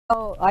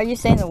Oh, are you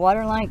saying the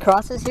water line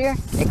crosses here?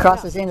 It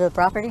crosses into the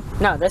property?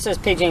 No, this is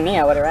PG&E,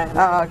 I would imagine.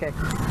 Oh, okay.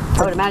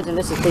 I would imagine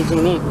this is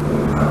PG&E.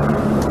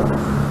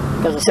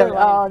 Because the sewer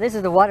line, oh, this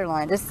is the water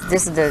line. This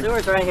is the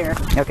sewer's right here.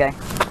 Okay.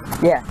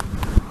 Yeah.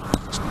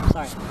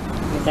 Sorry.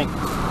 Let me think.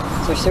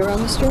 Is there sewer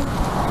on the street?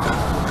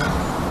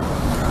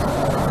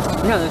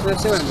 No, there's no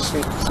sewer on the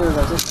street. The sewer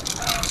goes this way.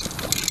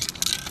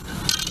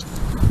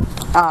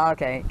 Oh,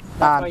 okay.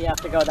 That's where you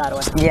have to go that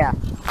way. Yeah.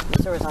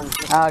 The sewer's on the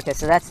street. Oh, okay,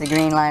 so that's the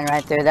green line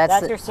right there.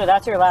 That's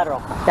your lateral.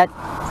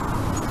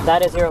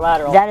 That is your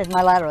lateral. That is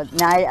my lateral.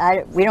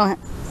 Now, we don't...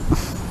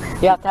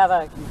 You have to have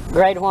a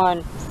grade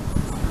 1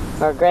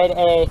 or grade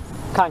A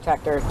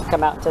contractor to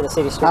come out to the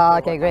city street. Oh,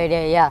 okay, grade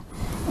A, yeah.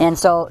 And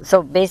so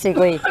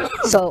basically,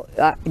 do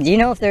you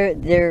know if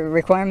they're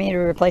requiring me to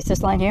replace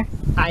this line here?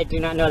 I do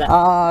not know that.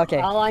 Oh, okay.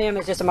 All I am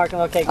is just a mark and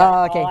locate guy.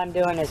 Oh, okay. All I'm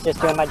doing is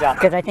just doing my job.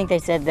 Because I think they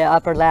said the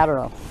upper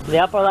lateral. The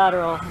upper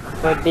lateral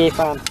would be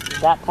from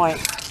that point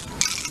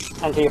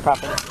onto your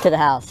property. To the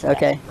house,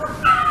 okay.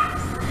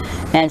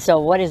 Yes. And so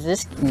what is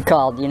this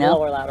called, you know?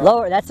 Lower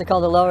lateral. That's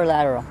called the lower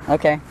lateral,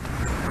 okay.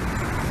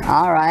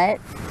 All right.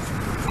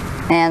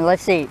 And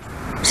let's see.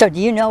 So do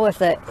you know if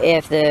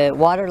the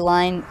water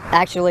line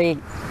actually,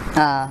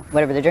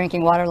 whatever, the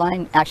drinking water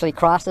line actually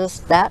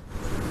crosses that?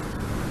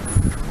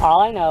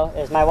 All I know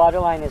is my water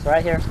line is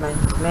right here. My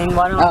main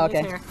water line is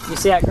here. You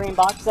see that green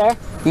box there?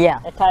 Yeah.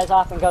 It ties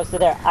off and goes to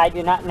there. I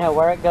do not know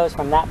where it goes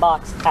from that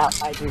box out.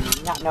 I do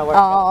not know where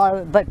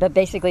it goes. But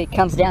basically it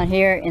comes down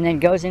here and then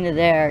goes into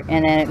there,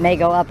 and then it may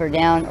go up or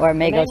down, or it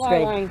may go straight.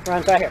 The main water line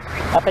runs right here,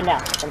 up and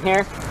down. From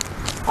here,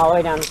 all the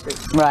way down the street.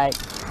 Right.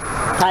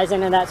 Ties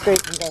into that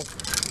street and goes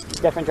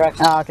different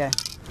directions. Oh, okay.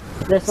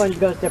 This one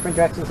goes different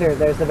directions here.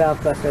 There's the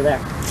valve cluster there.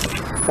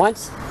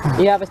 Once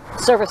you have a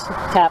service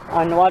tap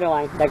on the water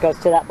line that goes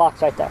to that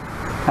box right there.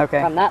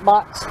 Okay. From that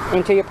box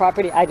into your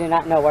property, I do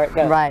not know where it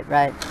goes. Right,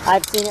 right.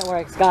 I've seen it where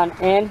it's gone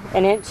in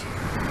an inch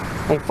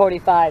and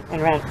 45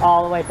 and ran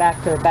all the way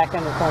back to the back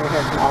end of the corner here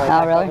and all the way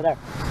back over there.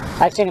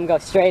 I've seen them go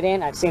straight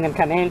in. I've seen them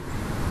come in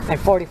and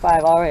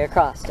 45 all the way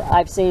across.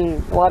 I've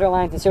seen water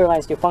lines and sewer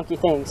lines do funky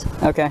things.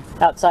 Okay.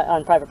 Outside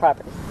on private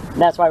property.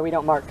 That's why we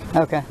don't mark.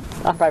 Okay.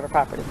 On private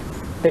property,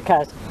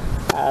 because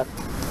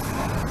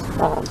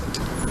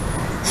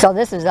so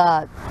this is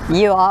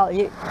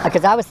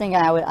because I was thinking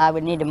I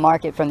would need to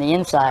mark it from the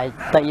inside,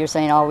 but you're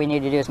saying all we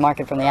need to do is mark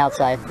it from the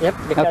outside. Yep,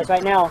 because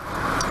right now,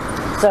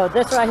 so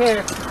this right here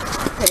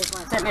is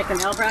when I said make a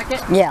nail bracket.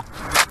 Yeah.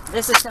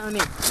 This is telling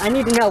me I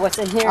need to know what's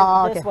in here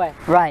this way.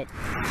 Right.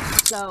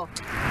 So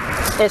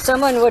if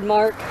someone would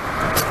mark,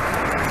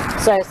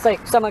 so it's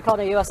like someone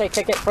called a USA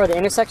ticket for the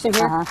intersection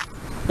here,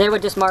 they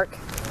would just mark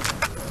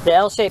the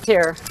L shape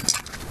here,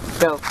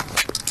 go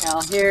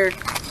L here,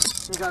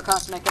 and go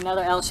across, make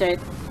another L shape,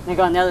 and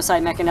go on the other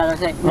side, make another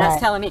thing. And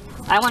that's telling me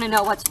I want to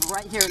know what's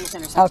right here in this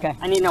intersection. Okay.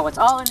 I need to know what's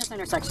all in this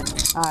intersection.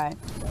 All right.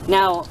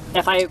 Now,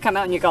 if I come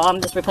out and you go, I'm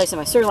just replacing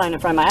my sewer line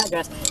in front of my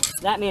address,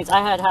 that means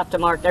I have to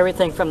mark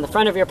everything from the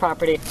front of your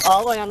property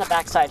all the way on the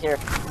back side here,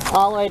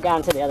 all the way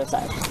down to the other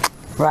side.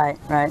 Right,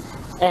 right.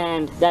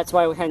 And that's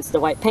why hence the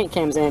white paint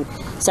comes in,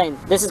 saying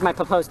this is my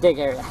proposed dig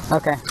area.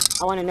 Okay.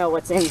 I want to know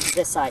what's in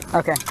this side.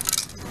 Okay.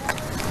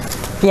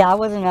 Yeah, I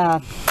wasn't,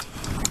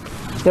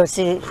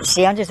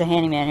 see, I'm just a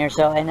handyman here,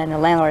 so, and then the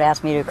landlord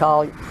asked me to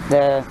call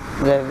the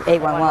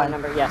 811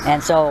 number, yes.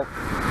 And so,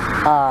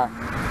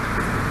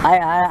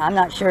 I'm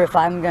not sure if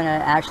I'm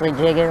gonna actually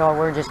dig it or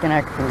we're just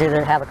gonna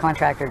have a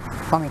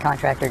plumbing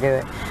contractor do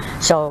it.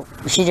 So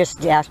she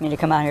just asked me to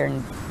come out here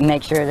and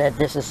make sure that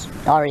this is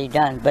already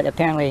done, but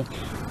apparently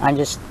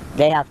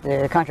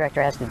the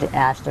contractor has to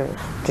ask to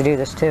do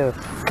this too.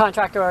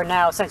 Contractor,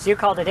 now, since you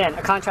called it in,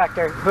 a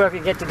contractor, whoever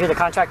you get to do the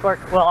contract work,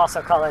 will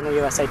also call in a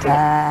USA ticket.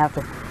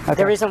 Okay.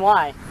 The reason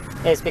why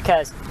is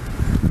because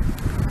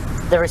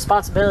the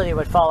responsibility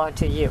would fall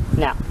onto you.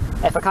 Now,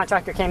 if a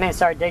contractor came in and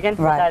started digging,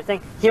 that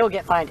thing, he'll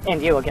get fined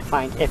and you will get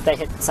fined if they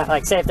hit something.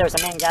 Like say if there's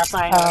a main gas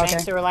line or a main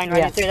sewer line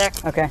running through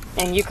there,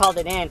 and you called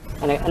it in,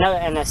 and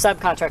a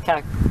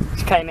subcontractor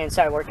came in and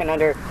started working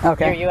under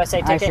your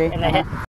USA ticket, and they hit.